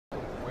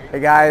Hey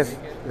guys,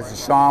 this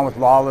is Sean with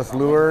Lawless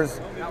Lures.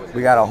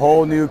 We got a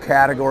whole new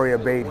category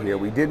of bait here.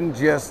 We didn't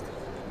just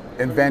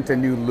invent a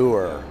new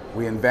lure,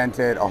 we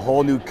invented a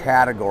whole new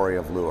category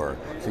of lure.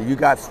 So you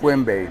got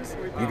swim baits,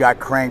 you got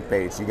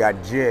crankbaits, you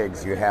got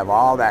jigs, you have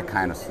all that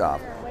kind of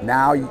stuff.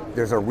 Now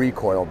there's a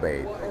recoil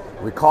bait.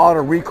 We call it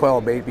a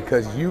recoil bait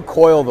because you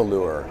coil the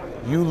lure.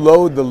 You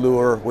load the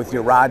lure with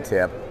your rod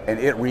tip and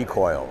it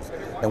recoils.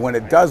 And when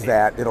it does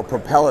that, it'll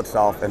propel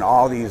itself in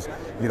all these,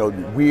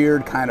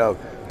 weird kind of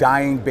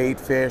dying bait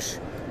fish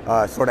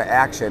sort of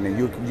action, and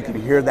you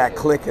can hear that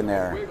click in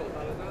there.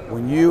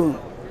 When you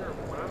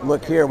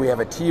look here, we have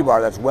a T-bar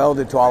that's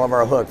welded to all of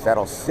our hooks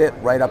that'll sit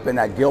right up in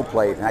that gill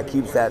plate, and that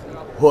keeps that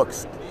hook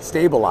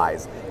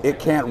stabilized. It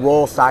can't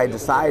roll side to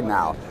side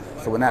now.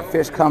 So when that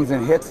fish comes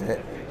and hits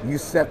it, you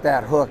set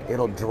that hook,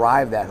 it'll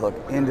drive that hook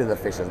into the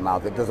fish's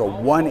mouth. It does a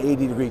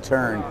 180-degree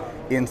turn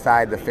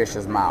inside the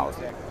fish's mouth.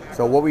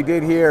 So what we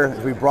did here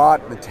is we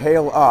brought the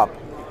tail up,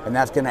 and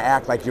that's gonna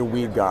act like your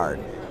weed guard.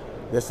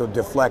 This will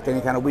deflect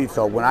any kind of weed.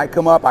 So when I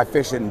come up, I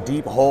fish in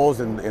deep holes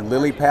in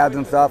lily pads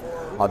and stuff.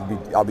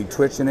 I'll be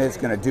twitching it, it's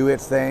gonna do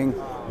its thing.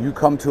 You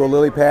come to a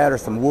lily pad or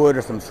some wood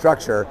or some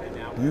structure,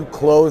 you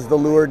close the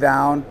lure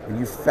down and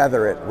you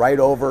feather it right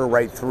over,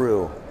 right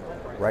through,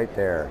 right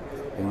there.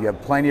 And you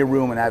have plenty of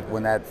room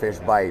when that fish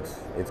bites,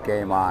 it's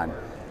game on.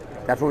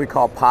 That's what we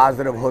call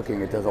positive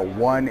hooking. It does a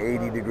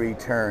 180-degree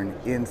turn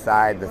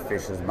inside the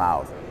fish's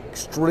mouth.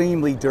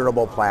 Extremely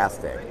durable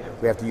plastic.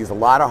 We have to use a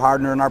lot of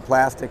hardener in our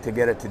plastic to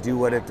get it to do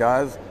what it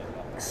does.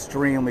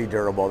 Extremely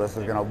durable.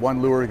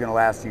 One lure is gonna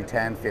last you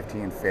 10,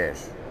 15 fish.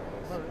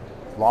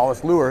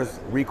 Lawless Lures,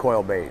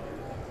 recoil bait.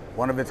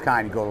 One of its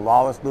kind. You go to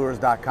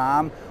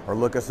lawlesslures.com or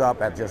look us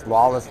up at just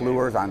Lawless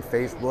Lures on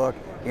Facebook,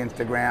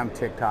 Instagram,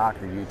 TikTok,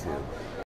 or YouTube.